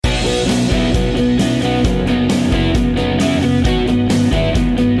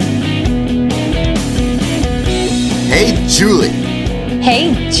Julie.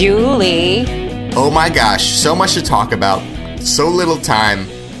 Hey, Julie. Oh my gosh, so much to talk about, so little time.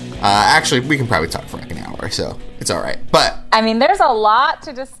 Actually, we can probably talk for like an hour, so it's all right. But I mean, there's a lot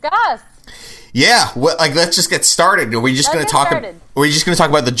to discuss. Yeah, let's just get started. Are we just going to talk? Are we just going to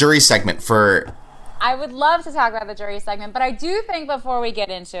talk about the jury segment for? I would love to talk about the jury segment, but I do think before we get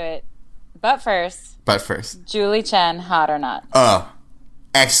into it, but first, Julie Chen, hot or not? Oh,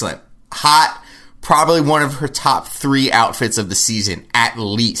 excellent, hot. Probably one of her top 3 outfits of the season, at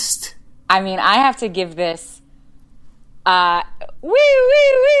least. I mean, I have to give this, woo, woo,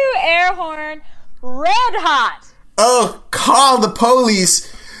 woo, air horn, red hot. Oh, call the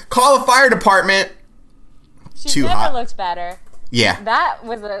police. Call the fire department. She's never hot. Looked better. Yeah. That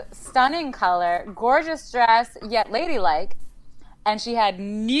was a stunning color, gorgeous dress, yet ladylike. And she had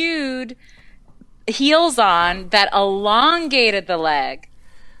nude heels on that elongated the leg.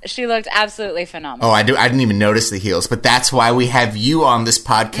 She looked absolutely phenomenal. Oh, I didn't even notice the heels, but that's why we have you on this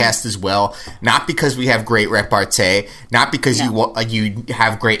podcast as well. Not because we have great repartee, not because you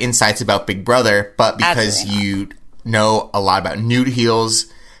have great insights about Big Brother, but because you know a lot about nude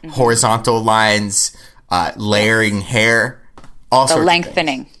heels, horizontal lines, layering hair, all sorts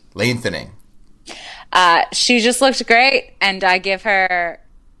lengthening. of things. Lengthening. She just looked great, and I give her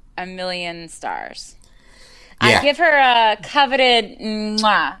 1,000,000 stars. Yeah. I give her a coveted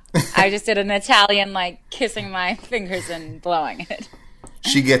mwah. I just did an Italian, kissing my fingers and blowing it.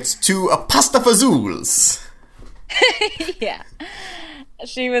 She gets 2 pasta fazools. Yeah.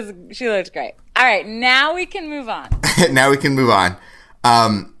 She looked great. All right, now we can move on.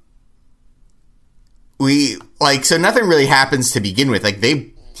 So nothing really happens to begin with.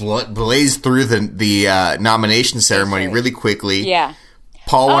 They blaze through the nomination ceremony really quickly. Yeah.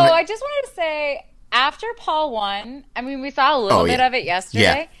 I just wanted to say, after Paul won, I mean, we saw a little bit of it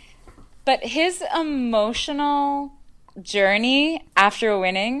yesterday, but his emotional journey after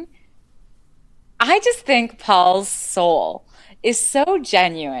winning, I just think Paul's soul is so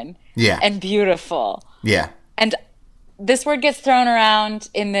genuine and beautiful. Yeah. And this word gets thrown around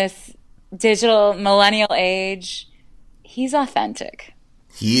in this digital millennial age. He's authentic.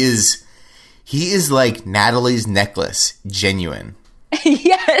 He is like Natalie's necklace, genuine.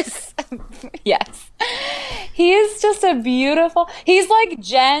 Yes. He is just a beautiful... He's like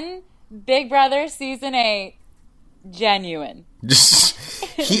Jen, Big Brother Season 8, genuine.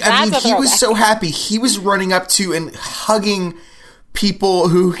 He was so happy. He was running up to and hugging people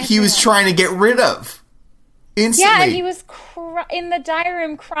who he was trying to get rid of instantly. Yeah, and he was in the diary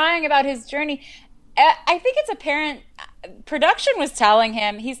room crying about his journey. I think it's apparent. Production was telling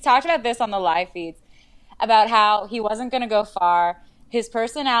him, he's talked about this on the live feeds, about how he wasn't going to go far. His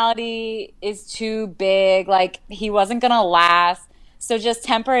personality is too big. He wasn't going to last. So just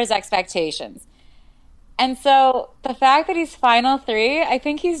temper his expectations. And so the fact that he's final 3, I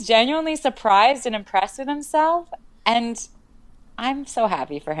think he's genuinely surprised and impressed with himself. And I'm so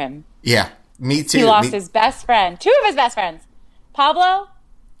happy for him. Yeah, me too. He lost his best friend, 2 of his best friends, Pablo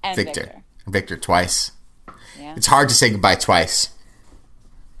and Victor. Victor twice. Yeah. It's hard to say goodbye twice.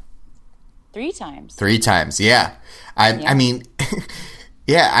 3 times. 3 times, yeah. I mean,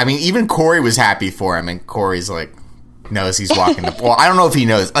 even Corey was happy for him, and Corey's knows he's walking the... Well, I don't know if he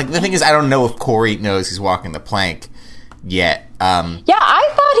knows. The thing is, I don't know if Corey knows he's walking the plank yet. Yeah, I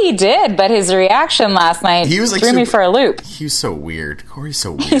thought he did, but his reaction last night threw me for a loop. He was so weird. Corey's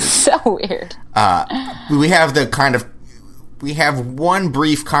so weird. He's so weird. We have one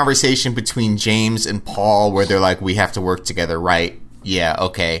brief conversation between James and Paul where they're like, we have to work together, right? Yeah,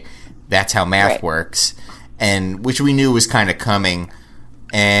 okay. That's how math works. And which we knew was kind of coming.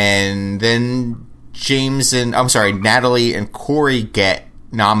 And then Natalie and Corey get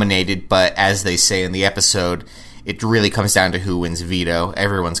nominated, but as they say in the episode, it really comes down to who wins veto.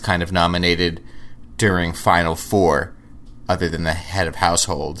 Everyone's kind of nominated during Final 4, other than the head of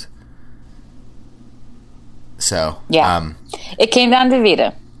household. So, it came down to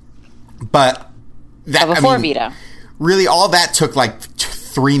veto. But before veto. Really, all that took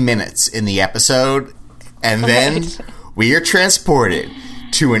 3 minutes in the episode, and then we are transported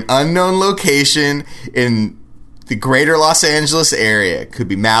to an unknown location in the greater Los Angeles area. Could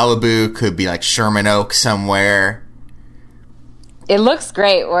be Malibu, could be Sherman Oaks somewhere. It looks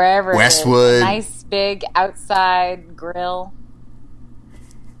great wherever Westwood. It is. Nice big outside grill.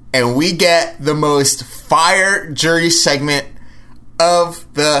 And we get the most fire jury segment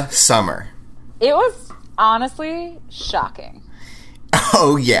of the summer. It was honestly shocking.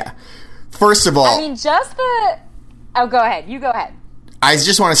 Oh, yeah. First of all... Oh, go ahead. You go ahead. I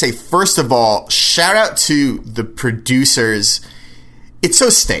just want to say, first of all, shout out to the producers. It's so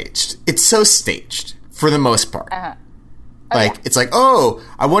staged. For the most part. Uh-huh. Like, it's like, oh,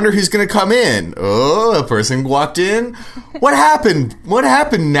 I wonder who's going to come in. Oh, a person walked in. What happened? What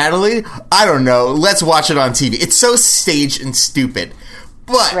happened, Natalie? I don't know. Let's watch it on TV. It's so staged and stupid.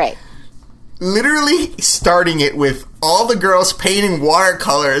 But literally starting it with all the girls painting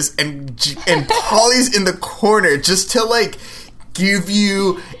watercolors and Polly's in the corner just to, like, give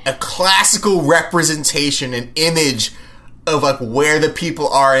you a classical representation, an image of, like, where the people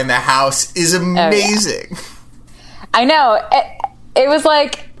are in the house is amazing. Oh, yeah. I know. It was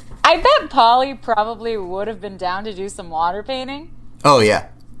like, I bet Polly probably would have been down to do some water painting. Oh, yeah.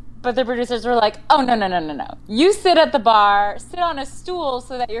 But the producers were like, oh, no. You sit at the bar, sit on a stool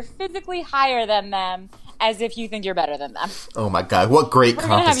so that you're physically higher than them as if you think you're better than them. Oh, my God. What great We're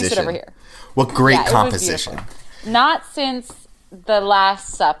composition. gonna have you sit over here. What great composition. Not since The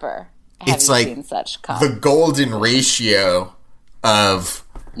Last Supper have it's you like seen such the golden ratio of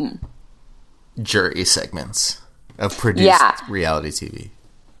jury segments. Of produced reality TV.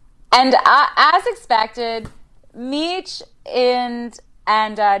 And as expected, Meech and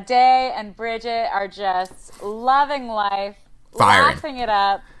Day and Bridget are just loving life, firing, laughing it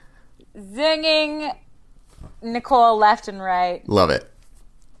up, zinging Nicole left and right. Love it.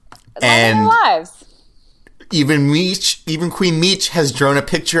 Loving their lives. Even Queen Meech has drawn a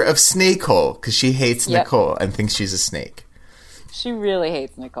picture of Snakehole because she hates Nicole and thinks she's a snake. She really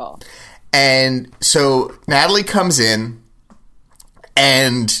hates Nicole. And so Natalie comes in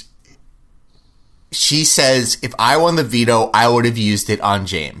and she says, if I won the veto, I would have used it on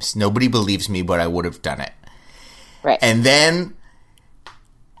James. Nobody believes me, but I would have done it. Right. And then,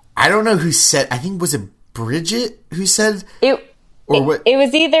 I don't know who said, I think, was it Bridget who said? It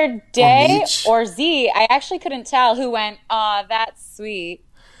was either Day or Z. I actually couldn't tell who went, aw, that's sweet.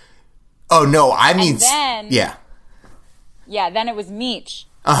 Oh, no, I mean, Yeah, then it was Meech.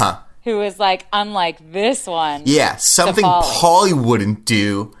 Uh-huh. Who was like, unlike this one. Yeah, something Polly wouldn't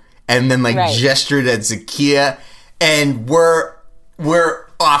do, and then gestured at Zakiya, and we're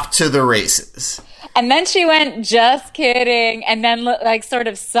off to the races. And then she went, just kidding, and then sort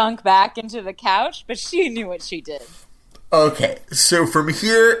of sunk back into the couch, but she knew what she did. Okay, so from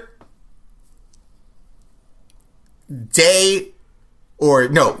here,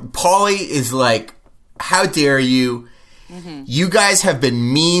 Polly is like, how dare you? Mm-hmm. You guys have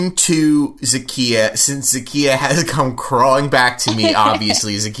been mean to Zakiya since Zakiya has come crawling back to me,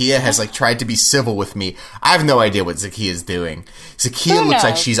 obviously. Zakiya has, tried to be civil with me. I have no idea what Zakiya is doing. Zakiya looks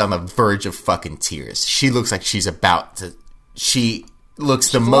like she's on the verge of fucking tears. She looks like she's about to... She's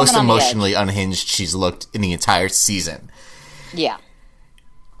the most emotionally unhinged she's looked in the entire season. Yeah.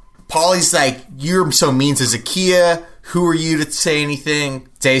 Polly's like, you're so mean to Zakiya. Who are you to say anything?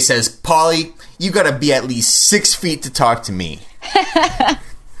 Day says, Polly, you gotta be at least 6 feet to talk to me.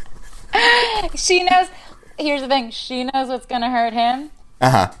 She knows. Here's the thing. She knows what's gonna hurt him.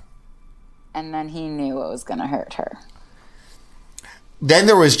 Uh-huh. And then he knew what was gonna hurt her. Then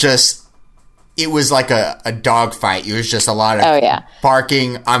there was just... It was like a dog fight. It was just a lot of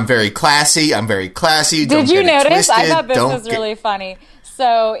barking. I'm very classy. Did you notice? I thought this was really funny.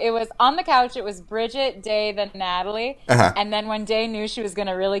 So it was on the couch. It was Bridget, Day, then Natalie. Uh-huh. And then when Day knew she was going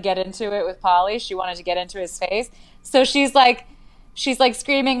to really get into it with Polly, she wanted to get into his face. So she's like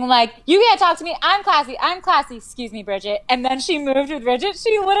screaming like, you can't talk to me. I'm classy. Excuse me, Bridget. And then she moved with Bridget.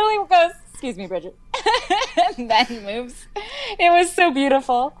 She literally goes, excuse me, Bridget. And then moves. It was so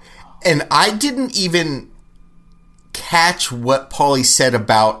beautiful. And I didn't even catch what Polly said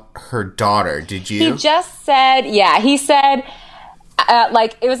about her daughter. Did you? He just said, he said,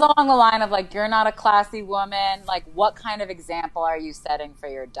 it was along the line of, you're not a classy woman. What kind of example are you setting for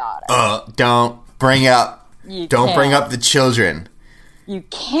your daughter? Don't bring up the children. You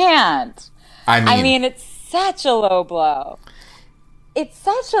can't. I mean, it's such a low blow. And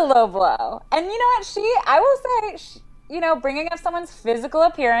you know what? I will say, bringing up someone's physical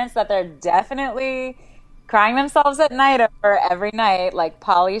appearance that they're definitely crying themselves at night over every night, like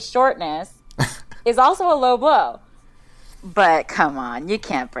Polly's shortness, is also a low blow. But come on, you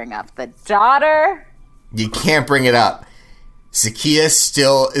can't bring up the daughter. You can't bring it up. Zakiya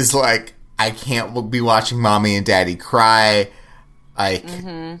still is like, I can't be watching mommy and daddy cry.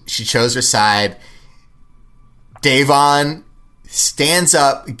 She chose her side. Davon stands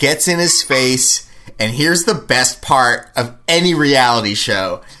up, gets in his face, and here's the best part of any reality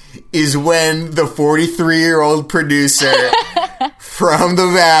show, is when the 43-year-old producer from the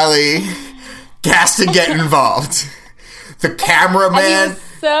Valley has to get involved. The cameraman.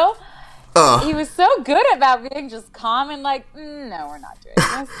 He was so good about being just calm and no, we're not doing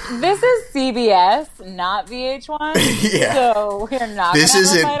this. This is CBS, not VH1. Yeah. So we're not. This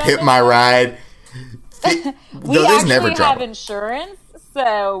isn't Pimp My Ride. We actually have insurance,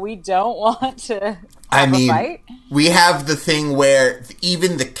 so we don't want to have a fight. We have the thing where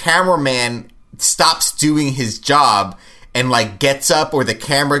even the cameraman stops doing his job and like gets up, or the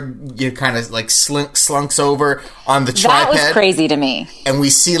camera kind of like slunks over on the tripod. That was crazy to me. And we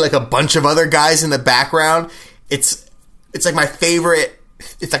see like a bunch of other guys in the background. It's like my favorite.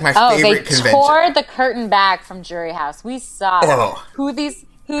 It's like my favorite convention. They tore the curtain back from Jury House. We saw who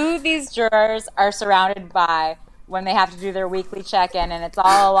these jurors are surrounded by when they have to do their weekly check-in, and it's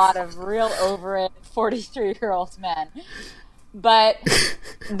all a lot of real over it 43-year-old men. But it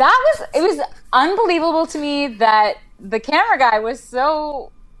was unbelievable to me that the camera guy was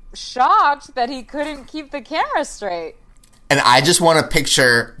so shocked that he couldn't keep the camera straight. And I just want to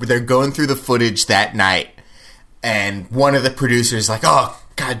picture where they're going through the footage that night, and one of the producers is like, oh,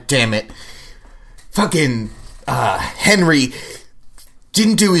 god damn it. Fucking Henry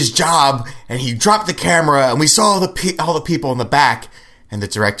didn't do his job, and he dropped the camera, and we saw all the people in the back. And the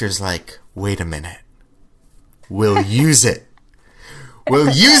director's like, wait a minute. We'll use it. We'll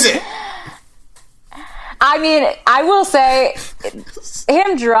use it. I mean, I will say,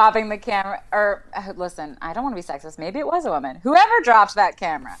 him dropping the camera, or listen, I don't want to be sexist. Maybe it was a woman. Whoever dropped that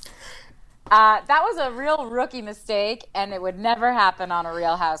camera, that was a real rookie mistake, and it would never happen on a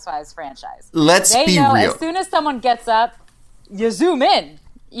Real Housewives franchise. Let's be real. As soon as someone gets up, you zoom in.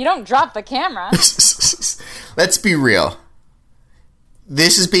 You don't drop the camera. Let's be real.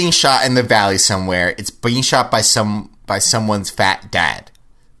 This is being shot in the valley somewhere. It's being shot by someone's fat dad.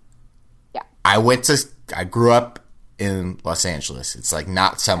 Yeah. I grew up in Los Angeles. It's like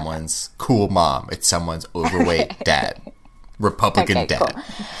not someone's cool mom. It's someone's overweight dad. Republican dad. Cool.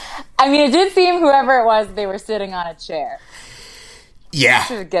 I mean, it did seem whoever it was, they were sitting on a chair. Yeah.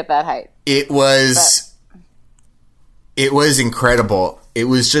 To get that height. It was incredible. It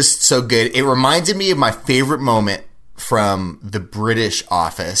was just so good. It reminded me of my favorite moment from the British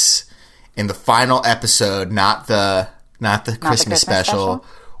Office in the final episode, not the Christmas special,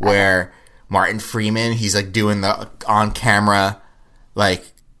 where Martin Freeman, he's like doing the on camera like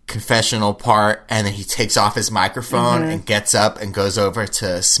confessional part, and then he takes off his microphone and gets up and goes over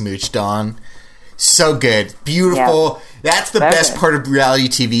to smooch Dawn. So good. Beautiful. Yeah. That's the best part of reality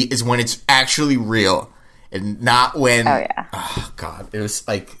TV, is when it's actually real and not when oh god, it was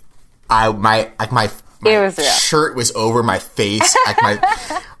like my shirt was over my face. Like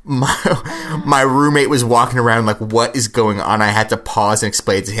my roommate was walking around like, what is going on? I had to pause and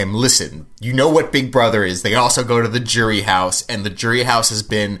explain to him, listen, you know what Big Brother is. They also go to the Jury House, and the Jury House has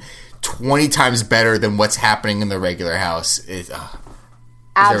been 20 times better than what's happening in the regular house. Is there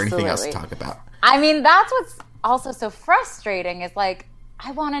anything else to talk about? I mean, that's what's also so frustrating, is like,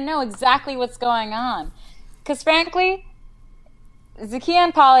 I want to know exactly what's going on. Because frankly, Zakiya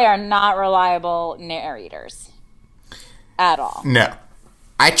and Pauly are not reliable narrators at all. No.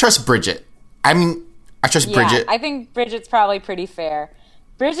 I trust Bridget. I trust Bridget. I think Bridget's probably pretty fair.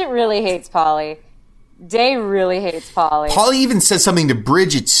 Bridget really hates Pauly. Day really hates Pauly. Pauly even said something to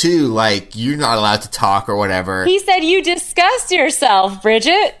Bridget, too, like, you're not allowed to talk or whatever. He said, you disgust yourself,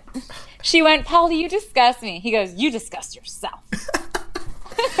 Bridget. She went, Pauly, you disgust me. He goes, you disgust yourself.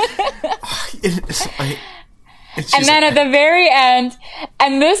 And then at the very end,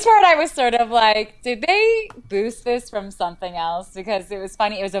 and this part I was sort of like, did they boost this from something else? Because it was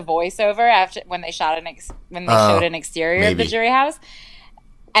funny. It was a voiceover after when they showed an exterior of the Jury House,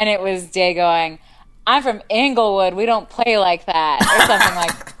 and it was Day going, "I'm from Inglewood. We don't play like that," or something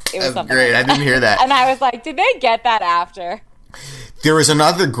like. It was something great. Like I didn't hear that. And I was like, did they get that after? There was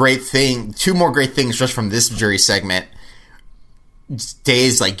another great thing. Two more great things just from this jury segment.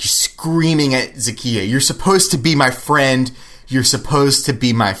 Day's like screaming at Zakiya, you're supposed to be my friend. You're supposed to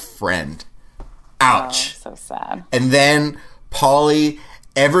be my friend. Ouch. Oh, so sad. And then Pauly,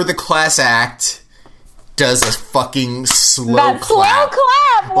 ever the class act, does a fucking slow clap. Slow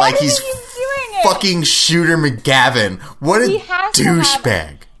clap! Why like he's doing it? Fucking Shooter McGavin. What a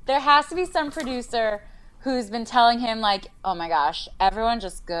douchebag. There has to be some producer who's been telling him, like, oh my gosh, everyone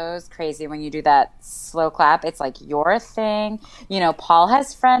just goes crazy when you do that slow clap. It's like your thing. You know, Paul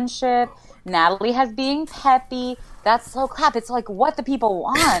has friendship. Natalie has being peppy. That slow clap, it's like what the people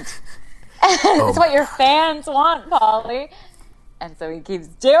want. It's what your fans want, Pauly. And so he keeps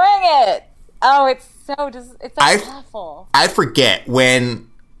doing it. Oh, it's so awful. I forget when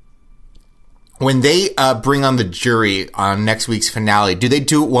they bring on the jury on next week's finale, do they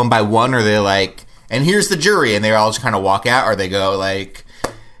do it one by one, or are they like, and here's the jury, and they all just kind of walk out, or they go like,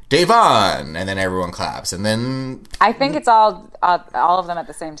 Davon, and then everyone claps, and then I think it's all of them at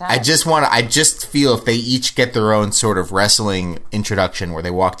the same time. I just feel if they each get their own sort of wrestling introduction where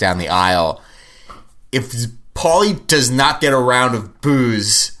they walk down the aisle, if Paulie does not get a round of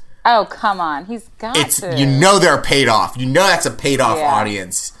booze, oh, come on. He's got to. You know they're paid off. You know that's a paid off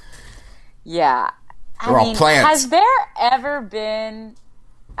audience. Yeah. They're all plants. Has there ever been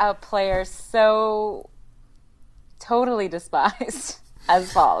a player so totally despised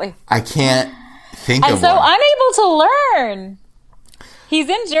as Paulie? I can't think of one. And so unable to learn. He's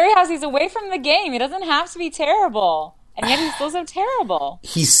in jury house. He's away from the game. He doesn't have to be terrible. And yet he's still so terrible.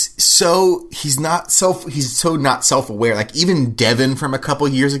 He's so not self-aware. Like even Devin from a couple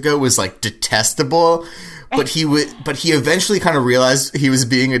years ago was like detestable, but he eventually kind of realized he was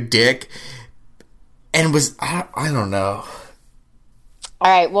being a dick and was I don't know. All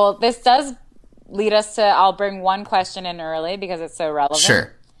right, well, this does lead us to I'll bring one question in early because it's so relevant.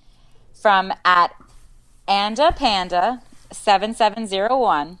 Sure. From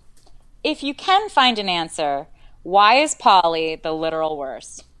 @AndaPanda7701. If you can find an answer, why is Paulie the literal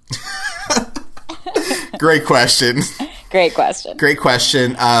worst? Great question. Great question. Great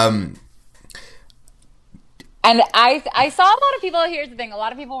question. And I saw a lot of people, here's the thing, a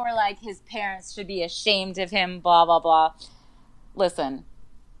lot of people were like, his parents should be ashamed of him, blah, blah, blah. Listen,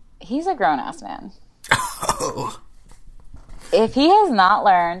 he's a grown-ass man. Oh. If he has not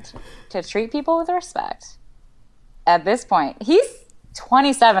learned to treat people with respect, at this point, he's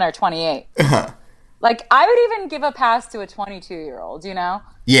 27 or 28. Like, I would even give a pass to a 22-year-old, you know?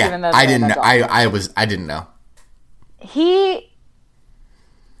 Yeah, I didn't know. I didn't know.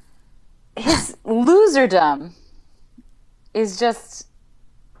 His loserdom is just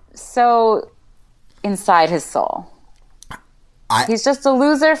so inside his soul. He's just a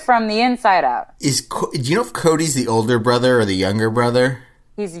loser from the inside out. Do you know if Cody's the older brother or the younger brother?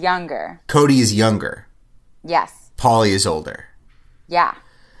 He's younger. Cody is younger. Yes. Paulie is older. Yeah.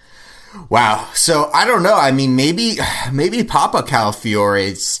 Wow. So I don't know. I mean, maybe Papa Calafiore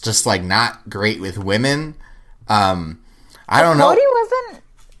is just like not great with women. I don't know. Cody wasn't.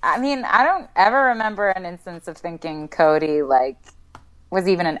 I mean, I don't ever remember an instance of thinking Cody like was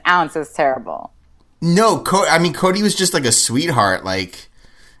even an ounce as terrible. No, Cody was just like a sweetheart. Like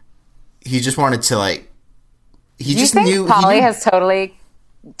he just wanted to like. He just knew. Do you think Paulie has totally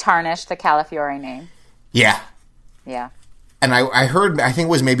tarnished the Calafiore name? Yeah. Yeah. And I heard, I think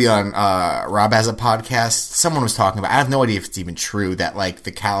it was maybe on Rob Has a Podcast, someone was talking about, I have no idea if it's even true, that like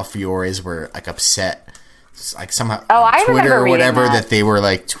the Calafiores were like upset, like somehow on Twitter or whatever, that they were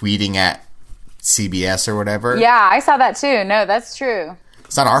like tweeting at CBS or whatever. Yeah, I saw that too. No, that's true.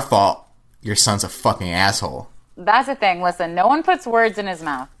 It's not our fault. Your son's a fucking asshole. That's the thing. Listen, no one puts words in his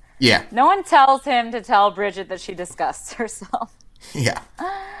mouth. Yeah. No one tells him to tell Bridget that she disgusts herself. Yeah.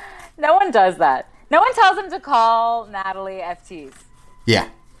 No one does that. No one tells him to call Natalie FTs. Yeah.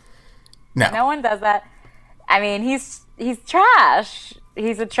 No one does that. I mean, he's trash.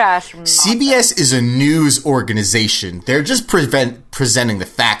 He's a trash monster. CBS is a news organization. They're just presenting the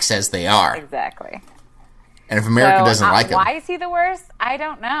facts as they are. Exactly. And if America doesn't like him. Why is he the worst? I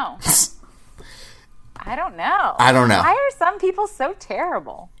don't know. I don't know. Why are some people so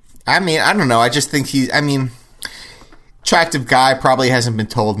terrible? I mean, I don't know. I just think attractive guy, probably hasn't been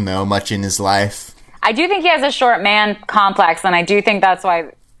told no much in his life. I do think he has a short man complex, and I do think that's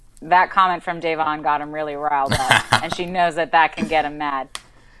why that comment from Davon got him really riled up. And she knows that can get him mad.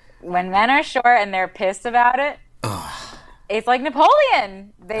 When men are short and they're pissed about it, it's like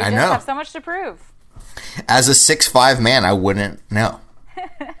Napoleon. They just have so much to prove. As a 6'5" man, I wouldn't know.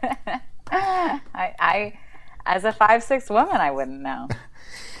 I as a 5'6" woman, I wouldn't know.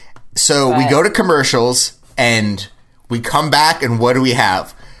 So we go to commercials, and we come back, and what do we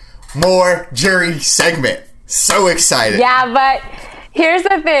have? More jury segment. So excited. Yeah, but here's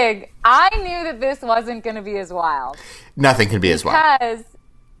the thing. I knew that this wasn't going to be as wild. Nothing can be as wild. Because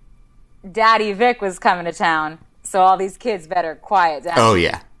Daddy Vic was coming to town, so all these kids better quiet down. Oh,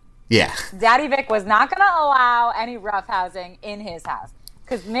 yeah. Yeah. Daddy Vic was not going to allow any roughhousing in his house.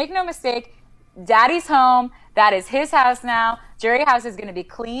 Because make no mistake, Daddy's home. That is his house now. Jury house is going to be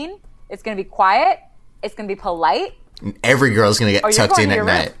clean. It's going to be quiet. It's going to be polite. And every girl's going to get tucked in at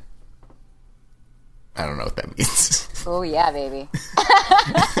night. I don't know what that means. Oh, yeah, baby.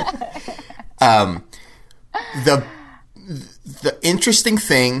 The interesting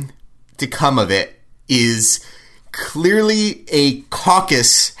thing to come of it is clearly a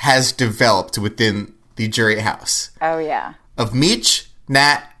caucus has developed within the jury house. Oh, yeah. Of Meech,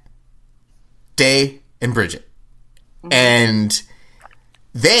 Nat, Day, and Bridget. Mm-hmm. And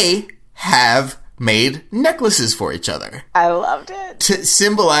they have made necklaces for each other. I loved it. To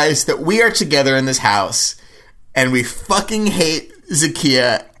symbolize that we are together in this house and we fucking hate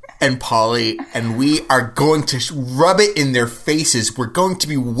Zakiya and Pauly, and we are going to rub it in their faces. We're going to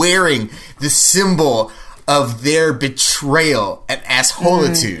be wearing the symbol of their betrayal and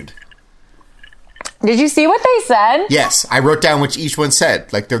assholitude. Did you see what they said? Yes, I wrote down what each one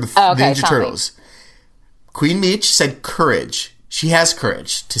said. Like they're the Ninja Turtles. Queen Meech said courage. She has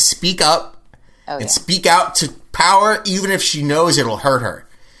courage to speak up and speak out to power, even if she knows it'll hurt her.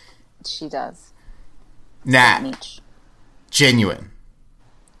 She does. Nat, genuine.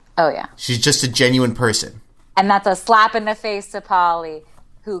 Oh, yeah. She's just a genuine person. And that's a slap in the face to Pauly,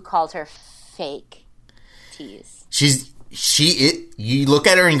 who called her fake tease. You look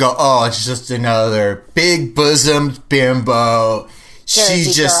at her and go, oh, it's just another big bosomed bimbo.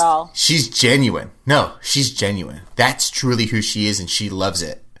 She's genuine. No, she's genuine. That's truly who she is, and she loves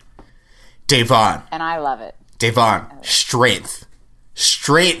it. Devon. And I love it. Devon, strength.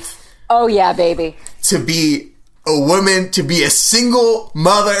 Strength. Oh, yeah, baby. To be a woman, to be a single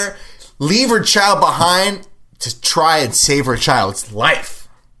mother, leave her child behind to try and save her child's life.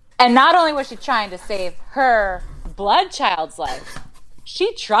 And not only was she trying to save her blood child's life,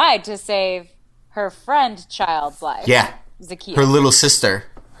 she tried to save her friend child's life. Yeah. Zakia. Her little sister.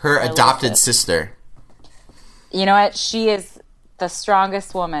 Her adopted sister. You know what? She is the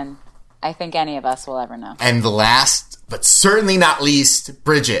strongest woman I think any of us will ever know. And the last, but certainly not least,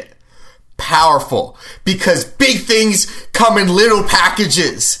 Bridget. Powerful. Because big things come in little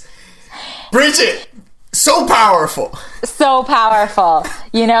packages. Bridget, so powerful. So powerful.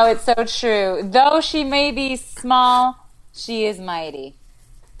 You know, it's so true. Though she may be small, she is mighty.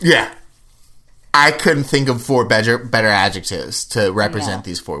 Yeah. I couldn't think of four better adjectives to represent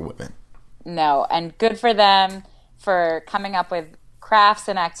these four women. No, and good for them for coming up with crafts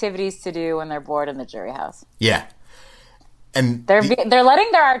and activities to do when they're bored in the jury house. Yeah. And they're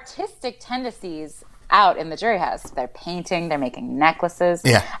letting their artistic tendencies out in the jury house. They're painting, they're making necklaces.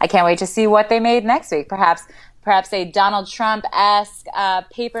 Yeah. I can't wait to see what they made next week. Perhaps a Donald Trump-esque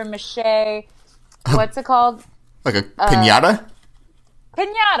paper mache, what's it called? Like a piñata?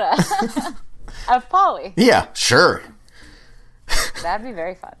 Piñata of Pauly. Yeah, sure. That'd be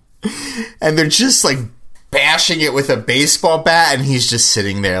very fun. And they're just like bashing it with a baseball bat, and he's just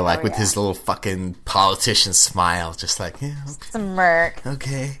sitting there like with his little fucking politician smile, just like, yeah, okay. Smirk.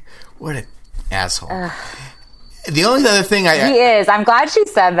 Okay. What an asshole. The only other thing he is. I'm glad she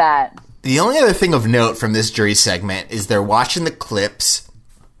said that. The only other thing of note from this jury segment is they're watching the clips,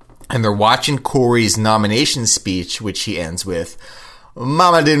 and they're watching Corey's nomination speech, which he ends with,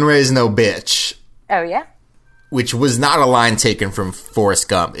 "Mama didn't raise no bitch." Oh, yeah? Which was not a line taken from Forrest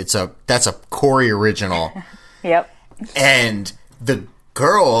Gump. That's a Corey original. Yep. And the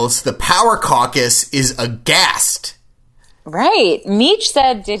girls, the Power Caucus, is aghast. Right. Meech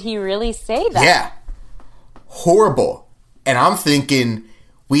said, did he really say that? Yeah. Horrible. And I'm thinking,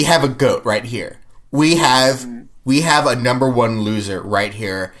 we have a GOAT right here. We have a number one loser right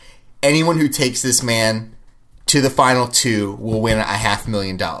here. Anyone who takes this man to the final two will win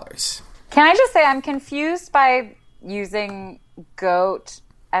 $500,000. Can I just say I'm confused by using GOAT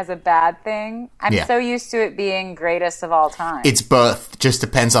as a bad thing? I'm so used to it being greatest of all time. It's both. Just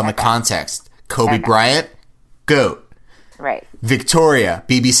depends on the context. Kobe Bryant, GOAT. Right. Victoria,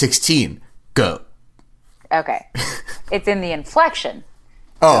 BB16, GOAT. Okay. It's in the inflection.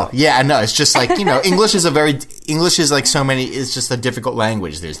 Oh, yeah, no, it's just like, English is like so many, it's just a difficult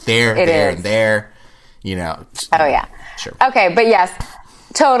language. There's there, and there, Oh, yeah. Sure. Okay, but yes,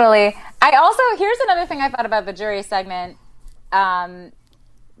 totally. Here's another thing I thought about the jury segment.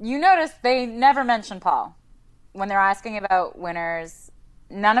 You notice they never mention Paul. When they're asking about winners,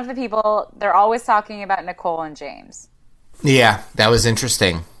 none of the people, they're always talking about Nicole and James. Yeah, that was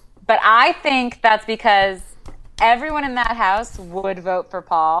interesting. But I think that's because everyone in that house would vote for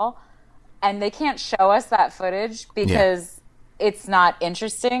Paul, and they can't show us that footage because it's not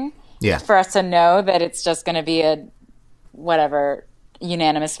interesting for us to know that it's just going to be a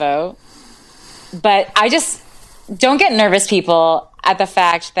unanimous vote. But I just don't get nervous, people, at the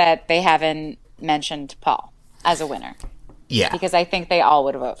fact that they haven't mentioned Paul as a winner. Yeah. Because I think they all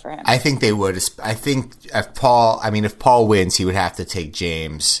would vote for him. I think they would. I think if Paul wins, he would have to take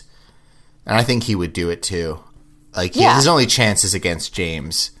James. And I think he would do it too. Like, his only chance is against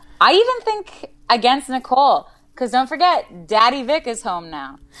James. I even think against Nicole. Because don't forget, Daddy Vic is home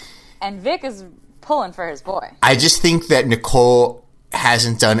now. And Vic is pulling for his boy. I just think that Nicole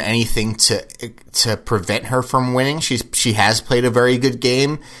hasn't done anything to prevent her from winning. She has played a very good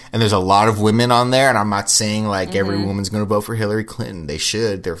game, and there's a lot of women on there, and I'm not saying like every woman's going to vote for Hillary Clinton. They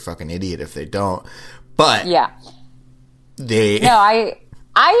should. They're a fucking idiot if they don't. But I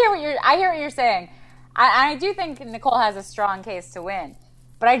hear what you're saying. I do think Nicole has a strong case to win.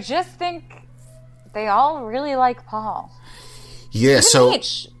 But I just think they all really like Paul. Yeah, Even so...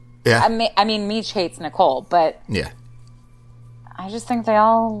 Meech. Yeah. I mean, Meech hates Nicole, but... Yeah. I just think they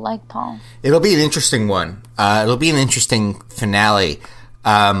all like Paul. It'll be an interesting one. It'll be an interesting finale.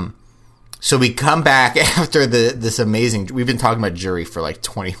 So we come back after this amazing... We've been talking about jury for like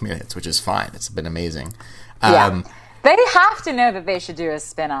 20 minutes, which is fine. It's been amazing. Yeah. They have to know that they should do a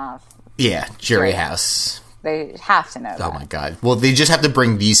spinoff. Yeah, Jury House. They have to know that. Oh my God. Well, they just have to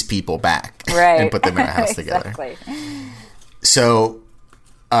bring these people back. Right. And put them in a house Exactly. together. So...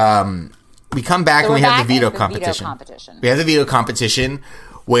 we come back and we have the veto competition. We have the veto competition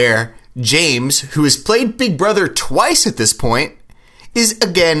where James, who has played Big Brother twice at this point, is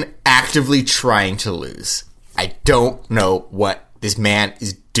again actively trying to lose. I don't know what this man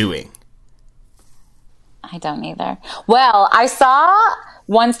is doing. I don't either. Well, I saw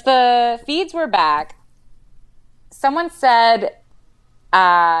once the feeds were back, someone said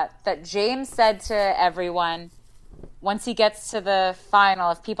that James said to everyone, once he gets to the final,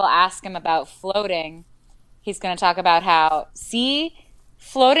 if people ask him about floating, he's going to talk about how, see,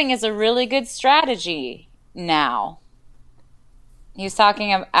 floating is a really good strategy now. He was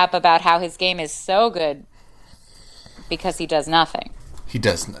talking up about how his game is so good because he does nothing. He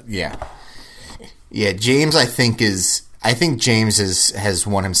does, yeah. Yeah, James, I think James has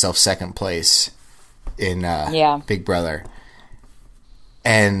won himself second place in Big Brother.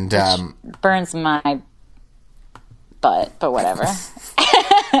 And burns my butt, but whatever.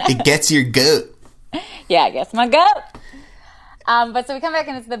 It gets your goat. Yeah, it gets my goat. But so we come back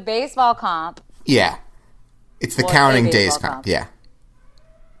and it's the baseball comp. Yeah. It's the counting days comp. Yeah.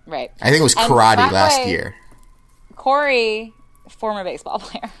 Right. I think it was karate last year. Corey, former baseball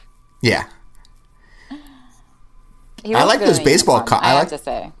player. Yeah. I like those baseball I have to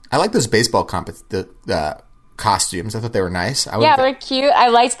say. I like those baseball costumes. I thought they were nice. They're cute. I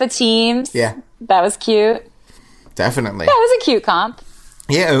liked the teams. Yeah. That was cute. Definitely. Yeah, it was a cute comp.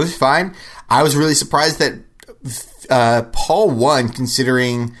 Yeah, it was fine. I was really surprised that Paul won,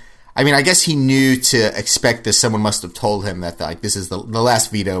 considering... I mean, I guess he knew to expect this. Someone must have told him that, like, this is the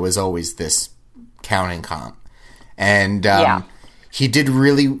last veto is always this counting comp. And he did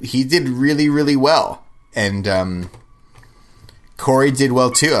really well. And Corey did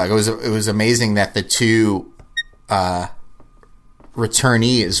well, too. Like, it was amazing that the two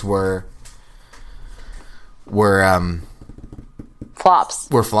returnees were flops.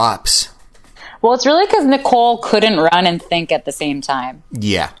 Were flops. Well, it's really because Nicole couldn't run and think at the same time.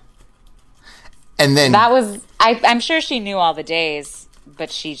 Yeah. And then... That was... I'm sure she knew all the days, but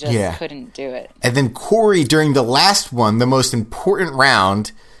she just couldn't do it. And then Corey, during the last one, the most important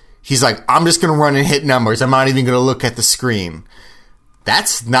round, he's like, I'm just going to run and hit numbers. I'm not even going to look at the screen.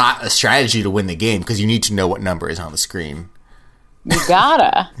 That's not a strategy to win the game, because you need to know what number is on the screen. You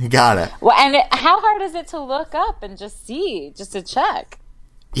gotta. You gotta. Well, and how hard is it to look up and just see, just to check?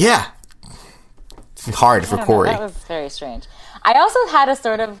 Yeah. It's hard for Corey. That was very strange. I also had a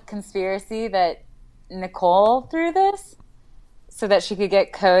sort of conspiracy that Nicole threw this so that she could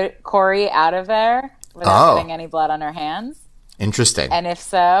get Corey out of there without getting any blood on her hands. Interesting. And if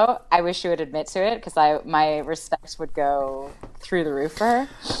so, I wish she would admit to it, because my respect would go through the roof for her.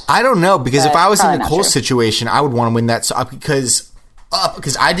 I don't know, because if I was in Nicole's situation, I would want to win that because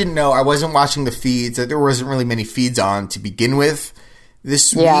I didn't know, I wasn't watching the feeds, there wasn't really many feeds on to begin with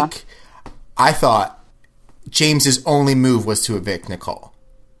this week. I thought James's only move was to evict Nicole.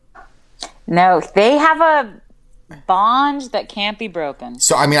 No, they have a bond that can't be broken.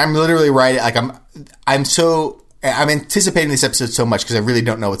 So, I mean, I'm literally right. Like, I'm anticipating this episode so much because I really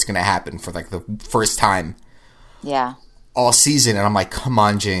don't know what's going to happen for like the first time. Yeah. All season. And I'm like, come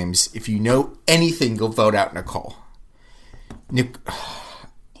on, James. If you know anything, go vote out Nicole.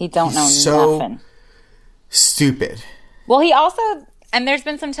 He don't know nothing. Stupid. Well, he also, and there's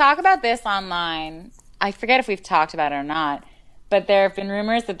been some talk about this online. I forget if we've talked about it or not, but there have been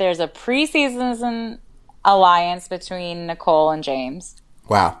rumors that there's a preseason alliance between Nicole and James.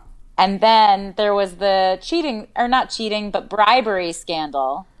 Wow. And then there was the but bribery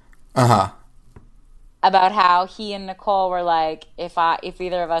scandal. Uh-huh. About how he and Nicole were like, if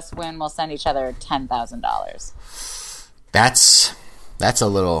either of us win, we'll send each other $10,000. That's a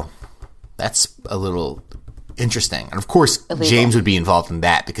little interesting. And of course, illegal. James would be involved in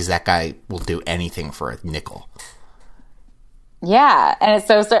that because that guy will do anything for a nickel. Yeah, and it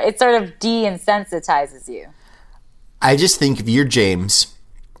sort of de-insensitizes you. I just think if you're James,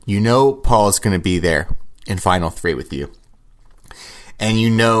 you know Paul's going to be there in Final 3 with you. And you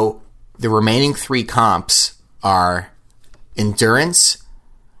know the remaining 3 comps are endurance,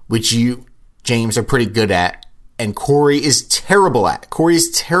 which you, James, are pretty good at, and Corey is terrible at. Corey is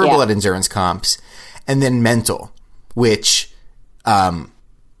terrible at endurance comps. And then mental, which, okay,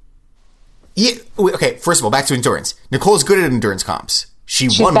 first of all, back to endurance. Nicole's good at endurance comps.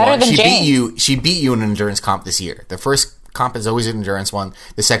 She's won better one. Than James. She beat you in an endurance comp this year. The first comp is always an endurance one.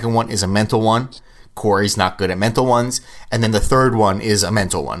 The second one is a mental one. Corey's not good at mental ones. And then the third one is a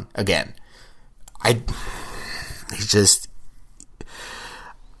mental one again. I've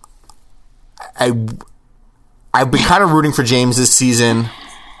been kind of rooting for James this season.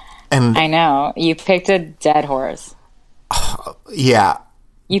 And I know. You picked a dead horse. Yeah.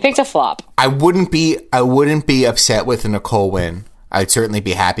 You picked a flop. I wouldn't be upset with a Nicole win. I'd certainly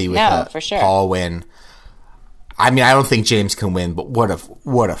be happy with a for sure. Paul win. I mean, I don't think James can win, but what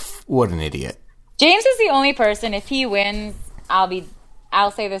an idiot. James is the only person, if he wins,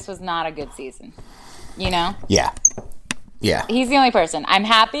 I'll say this was not a good season. You know? Yeah. Yeah. He's the only person. I'm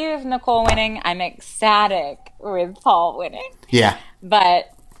happy with Nicole winning. I'm ecstatic with Paul winning. Yeah.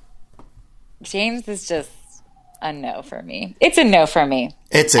 But James is just a no for me. It's a no for me.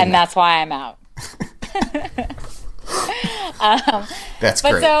 That's why I'm out. That's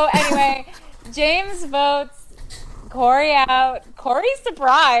but great. So anyway, James votes Corey out. Corey's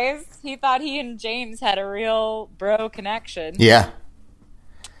surprised. He thought he and James had a real bro connection. Yeah.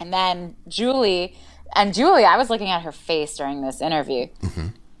 And then Julie, I was looking at her face during this interview. Mm-hmm.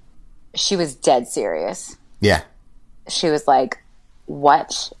 She was dead serious. Yeah. She was like,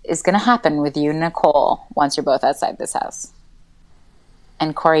 what is going to happen with you and Nicole once you're both outside this house?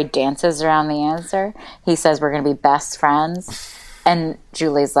 And Corey dances around the answer. He says, we're going to be best friends. And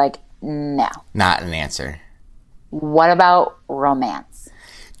Julie's like, no. Not an answer. What about romance?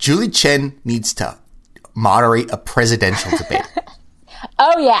 Julie Chen needs to moderate a presidential debate.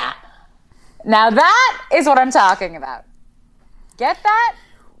 Oh, yeah. Now that is what I'm talking about. Get that?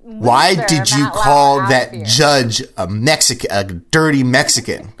 Why Loser, did you Matt call Lauer that here. judge a dirty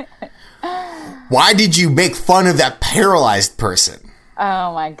Mexican? Why did you make fun of that paralyzed person?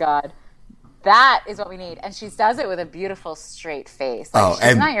 Oh, my God. That is what we need. And she does it with a beautiful, straight face. Like,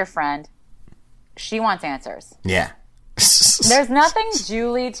 she's not your friend. She wants answers. Yeah. There's nothing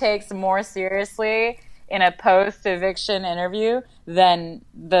Julie takes more seriously in a post-eviction interview than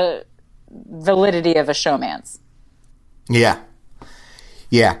the validity of a showmance. Yeah.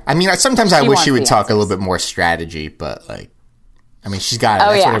 Yeah. I mean, sometimes I wish she would talk answers. a little bit more strategy, but, like, I mean, she's got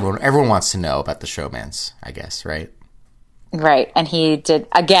it. That's what everyone wants to know about the showmance, I guess, right? Right. And he did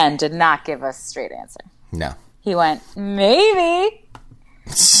not give us a straight answer. No. He went, maybe.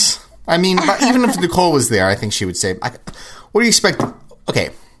 I mean, but even if Nicole was there, I think she would say, what do you expect? Okay.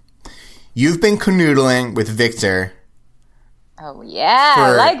 You've been canoodling with Victor. Oh,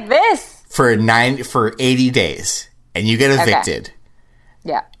 yeah. Like this. For 80 days. And you get evicted. Okay.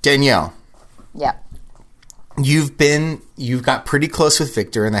 Yeah. Danielle. Yeah. You've got pretty close with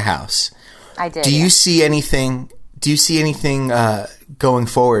Victor in the house. I did. Do you see anything going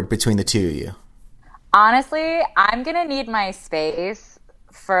forward between the two of you? Honestly, I'm going to need my space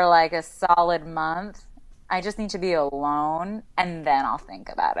for like a solid month. I just need to be alone, and then I'll think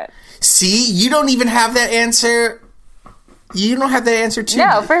about it. See? You don't even have that answer. You don't have that answer, too.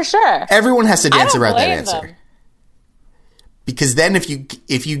 No, for sure. Everyone has to dance around that answer. Them. Because then if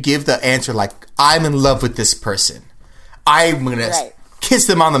you give the answer like, I'm in love with this person, I'm going to kiss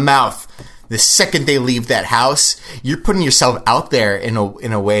them on the mouth the second they leave that house, you're putting yourself out there in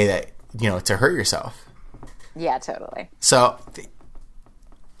a way that, to hurt yourself. Yeah, totally. So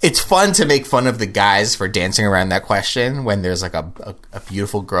it's fun to make fun of the guys for dancing around that question when there's like a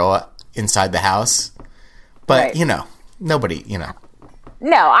beautiful girl inside the house. But, nobody,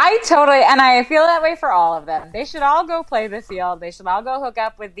 No, and I feel that way for all of them. They should all go play the field. They should all go hook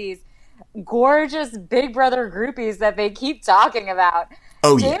up with these gorgeous Big Brother groupies that they keep talking about.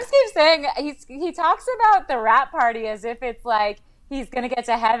 Oh, James keeps saying, he talks about the rap party as if it's like he's going to get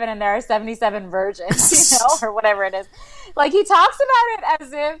to heaven and there are 77 virgins, or whatever it is. Like, he talks about it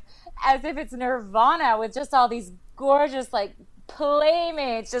as if it's Nirvana with just all these gorgeous, like,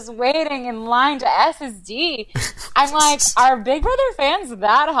 playmates just waiting in line to SSD. I'm like, are Big Brother fans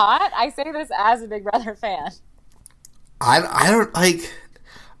that hot? I say this as a Big Brother fan. I don't like,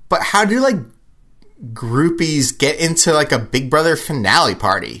 but how do like groupies get into like a Big Brother finale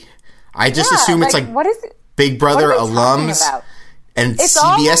party? I just assume it's like what is it? Big Brother alums and it's CBS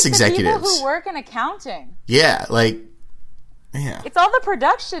all like executives. The people who work in accounting. Yeah, like, yeah. It's all the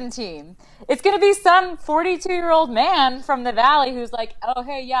production team. It's going to be some 42-year-old man from the Valley who's like, oh,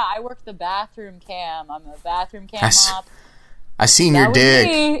 hey, yeah, I work the bathroom cam. I'm a bathroom cam op. I seen your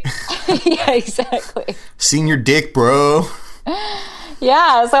dick. Yeah, exactly. Seen your dick, bro.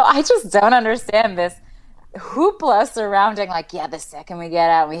 Yeah, so I just don't understand this hoopla surrounding, like, yeah, the second we get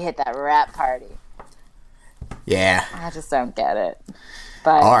out, we hit that rap party. Yeah. I just don't get it.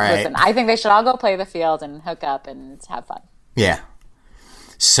 But all right. Listen, I think they should all go play the field and hook up and have fun. Yeah.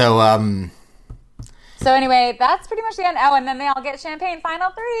 So, So anyway, that's pretty much the end. Oh, and then they all get champagne. Final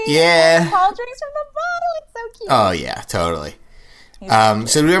 3. Yeah. And Paul drinks from the bottle. It's so cute. Oh yeah, totally.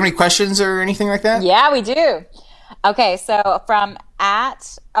 So do we have any questions or anything like that? Yeah, we do. Okay, so from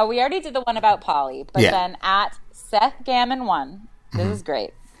we already did the one about Polly, but then at Seth Gammon 1, this is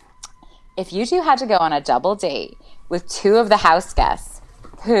great. If you two had to go on a double date with 2 of the house guests,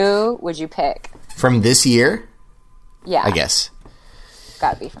 who would you pick? From this year? Yeah. I guess.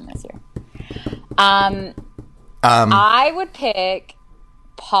 Gotta be from this year. I would pick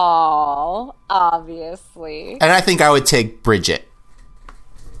Paul, obviously. And I think I would take Bridget.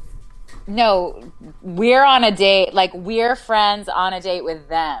 No, we're on a date. Like, we're friends on a date with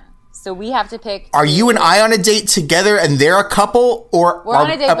them. So we have to pick. Are you and I on a date together and they're a couple? Or we're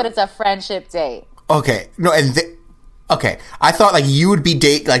on a date, but it's a friendship date. Okay. No, okay. I thought you would be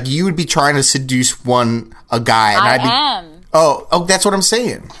trying to seduce a guy. And I'd be, am. Oh, that's what I'm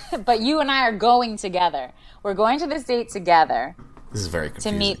saying. But you and I are going together. We're going to this date together. This is very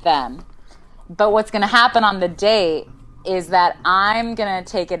confusing. To meet them. But what's going to happen on the date is that I'm going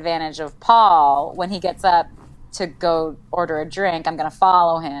to take advantage of Paul when he gets up to go order a drink. I'm going to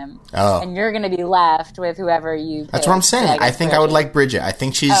follow him. Oh. And you're going to be left with whoever you pick. That's what I'm saying. I think Bridget. I would like Bridget. I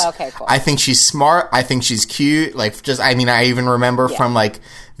think she's cool. I think she's smart. I think she's cute. I even remember from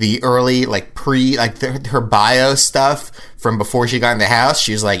the early her bio stuff from before she got in the house.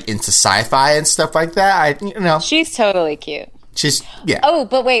 She was into sci-fi and stuff like that. She's totally cute. Yeah. Oh,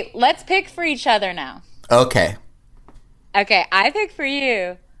 but wait, let's pick for each other now. Okay, I pick for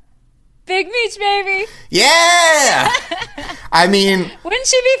you. Big Meech, baby. Yeah. I mean, wouldn't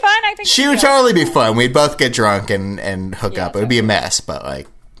she be fun? I think she would totally be fun. We'd both get drunk and hook up. It would be a mess, but I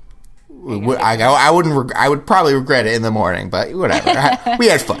wouldn't. I would probably regret it in the morning, but whatever. We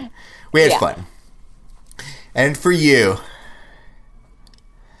had fun. Fun. And for you,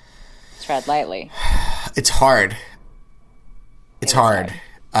 tread lightly. It's hard. It's hard.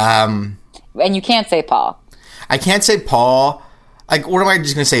 And you can't say Paul. I can't say Paul. What am I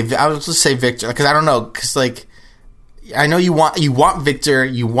just going to say? I was just say Victor because I don't know. Because I know you want Victor,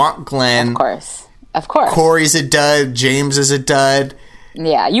 you want Glenn. Of course. Corey's a dud. James is a dud.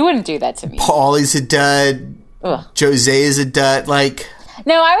 Yeah, you wouldn't do that to me. Paulie's a dud. Ugh. Jose is a dud.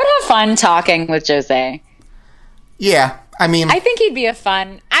 No, I would have fun talking with Jose. Yeah, I mean, I think he'd be a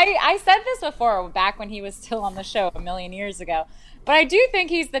fun. I said this before, back when he was still on the show a million years ago. But I do think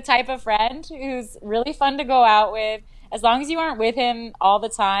he's the type of friend who's really fun to go out with. As long as you aren't with him all the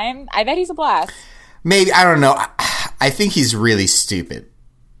time, I bet he's a blast. Maybe. I don't know. I think he's really stupid.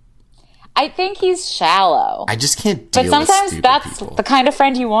 I think he's shallow. I just can't deal with But sometimes that's people. The kind of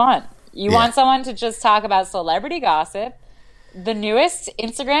friend you want. You want someone to just talk about celebrity gossip, the newest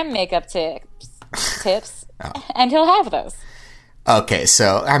Instagram makeup tips, and he'll have those. Okay,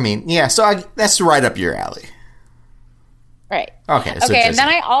 so, I mean, yeah, so that's right up your alley. Right. Okay, and then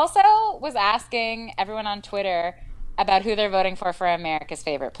I also was asking everyone on Twitter about who they're voting for America's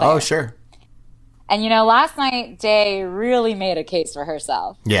favorite player. Oh, sure. And, last night, Day really made a case for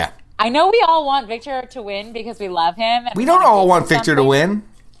herself. Yeah. I know we all want Victor to win because we love him. And we don't all want Victor to win.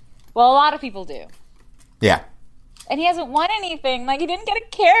 Well, a lot of people do. Yeah. And he hasn't won anything. He didn't get a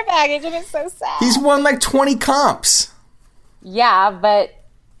care package, and it's so sad. He's won 20 comps. Yeah, but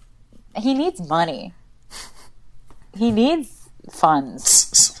he needs money. He needs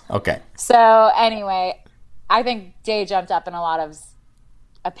funds. Okay. So, anyway, I think Day jumped up in a lot of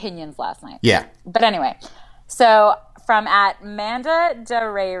opinions last night. Yeah. But anyway, so from at Manda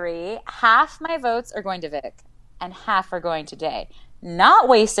Dareri, half my votes are going to Vic and half are going to Day. Not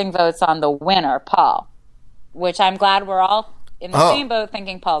wasting votes on the winner, Paul, which I'm glad we're all in the same boat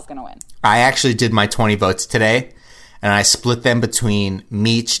thinking Paul's going to win. I actually did my 20 votes today, and I split them between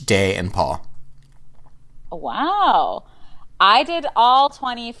Meech, Day, and Paul. Wow. I did all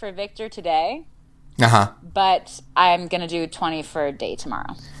 20 for Victor today. Uh-huh. But I'm going to do 20 for Day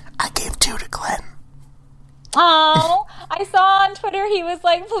tomorrow. I gave 2 to Glenn. Oh, I saw on Twitter he was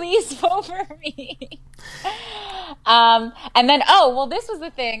like, please vote for me. And then, this was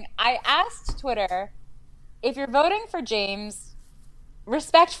the thing. I asked Twitter, if you're voting for James,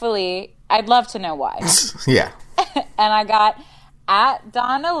 respectfully, I'd love to know why. Yeah. And I got at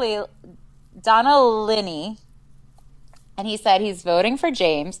Donna Linney, and he said he's voting for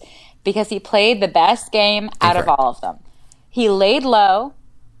James because he played the best game out of all of them. He laid low.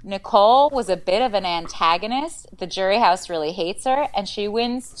 Nicole was a bit of an antagonist. The jury house really hates her, and she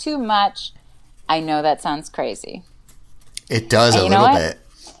wins too much. I know that sounds crazy. It does a little bit.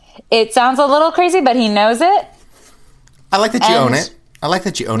 It sounds a little crazy, but he knows it. I like that you own it. I like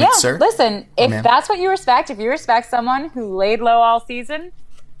that you own it, sir. Listen, if that's what you respect, if you respect someone who laid low all season,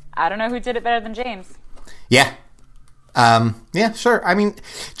 I don't know who did it better than James. Yeah. Yeah, sure. I mean,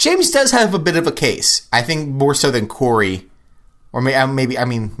 James does have a bit of a case. I think more so than Corey. Or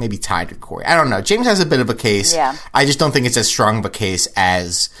maybe tied with Corey. I don't know. James has a bit of a case. Yeah. I just don't think it's as strong of a case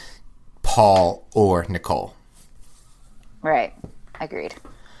as Paul or Nicole. Right. Agreed.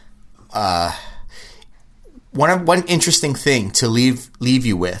 One interesting thing to leave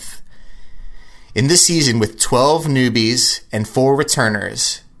you with. In this season, with 12 newbies and 4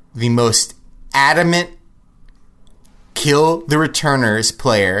 returners, the most adamant kill the returners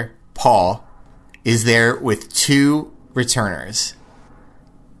player, Paul, is there with 2 returners.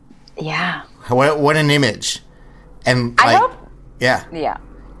 Yeah. What an image. And I hope. Yeah. Yeah.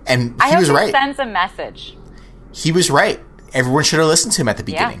 And I he was hope right. It sends a message. He was right. Everyone should have listened to him at the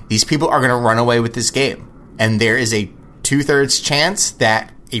beginning. Yeah. These people are going to run away with this game. And there is a 2/3 chance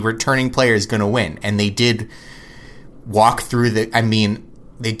that a returning player is going to win. And they did walk through the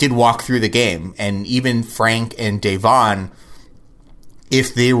game. And even Frank and Devon,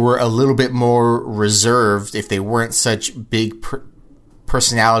 if they were a little bit more reserved, if they weren't such big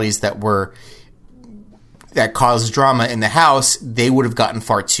personalities that caused drama in the house, they would have gotten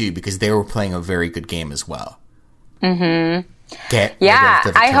far too, because they were playing a very good game as well. Mm-hmm.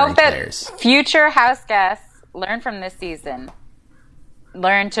 I hope that future house guests learn from this season.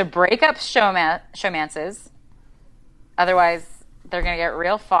 Learn to break up showmances. Otherwise, they're going to get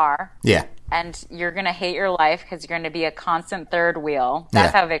real far. Yeah. And you're going to hate your life because you're going to be a constant third wheel.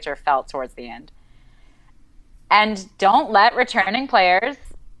 That's how Victor felt towards the end. And don't let returning players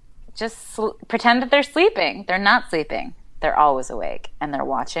just pretend that they're sleeping. They're not sleeping. They're always awake. And they're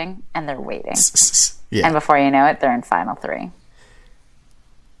watching. And they're waiting. Yeah. And before you know it, they're in Final 3.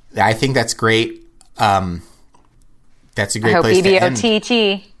 I think that's great. That's a great place to end.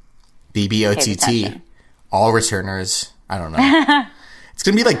 BBOTT. BBOTT. All returners. I don't know. It's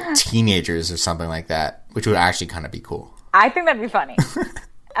going to be like teenagers or something like that, which would actually kind of be cool. I think that'd be funny.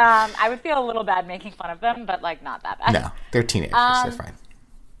 I would feel a little bad making fun of them, but like not that bad. No, they're teenagers. They're fine.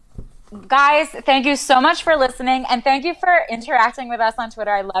 Guys, thank you so much for listening, and thank you for interacting with us on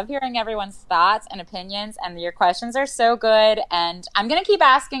Twitter. I love hearing everyone's thoughts and opinions, and your questions are so good. And I'm going to keep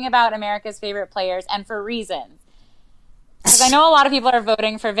asking about America's favorite players, and for reasons. Because I know a lot of people are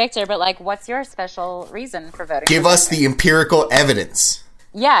voting for Victor, but like, what's your special reason for voting? Give for us Victor? the empirical evidence.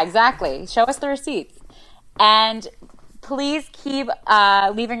 Yeah, exactly. Show us the receipts. And please keep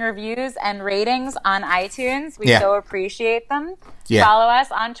leaving reviews and ratings on iTunes. We so appreciate them. Yeah. Follow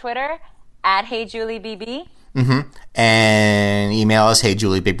us on Twitter at HeyJulieBB. Mm-hmm. And email us,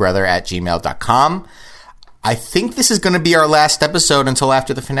 heyjuliebigbrother@gmail.com. I think this is going to be our last episode until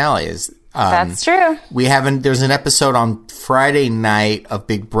after the finale. That's true. There's an episode on Friday night of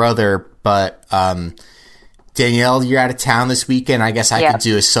Big Brother, but Danielle, you're out of town this weekend. I guess I could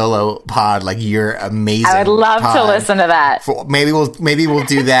do a solo pod. Like, you're amazing. I would love to listen to that. Maybe we'll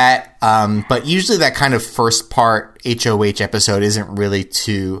do that. But usually that kind of first part HOH episode isn't really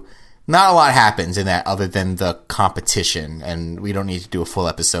not a lot happens in that other than the competition, and we don't need to do a full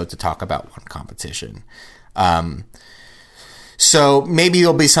episode to talk about one competition. So maybe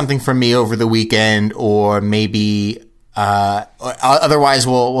there'll be something from me over the weekend, or maybe otherwise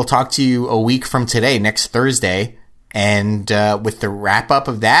we'll talk to you a week from today, next Thursday, and with the wrap up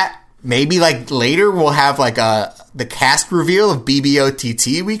of that, maybe like later we'll have like the cast reveal of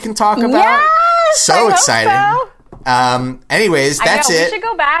BBOTT we can talk about. Yes, so excited. So. Anyways, that's it. We should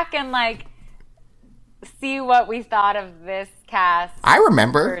go back and like see what we thought of this cast. I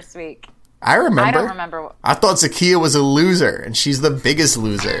remember first week. I remember. I don't remember. I thought Zakiya was a loser, and she's the biggest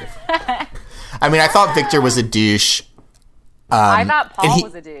loser. I mean, I thought Victor was a douche. I thought Paul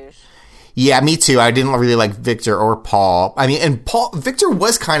was a douche. Yeah, me too. I didn't really like Victor or Paul. I mean, and Victor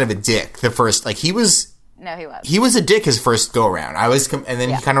was kind of a dick the first. Like, he was. No, he was. He was a dick his first go around. And then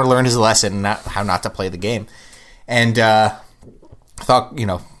he kind of learned his lesson, how not to play the game. And I thought,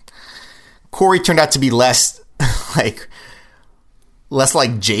 Corey turned out to be less like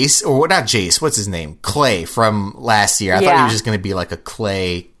Jace, or not Jace, what's his name? Clay from last year. I thought he was just going to be like a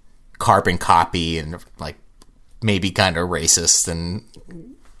Clay carbon copy and like maybe kind of racist. And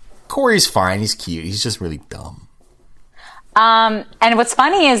Corey's fine. He's cute. He's just really dumb. And what's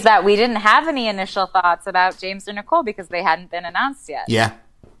funny is that we didn't have any initial thoughts about James or Nicole because they hadn't been announced yet. Yeah.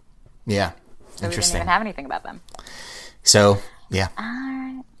 So we didn't even have anything about them. So, yeah.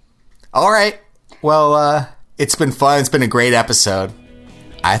 All right. Well, it's been fun. It's been a great episode.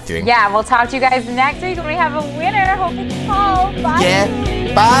 I think. Yeah, we'll talk to you guys next week when we have a winner. Hope it's Paul. Bye.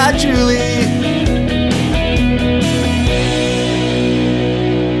 Yeah. Bye, Julie.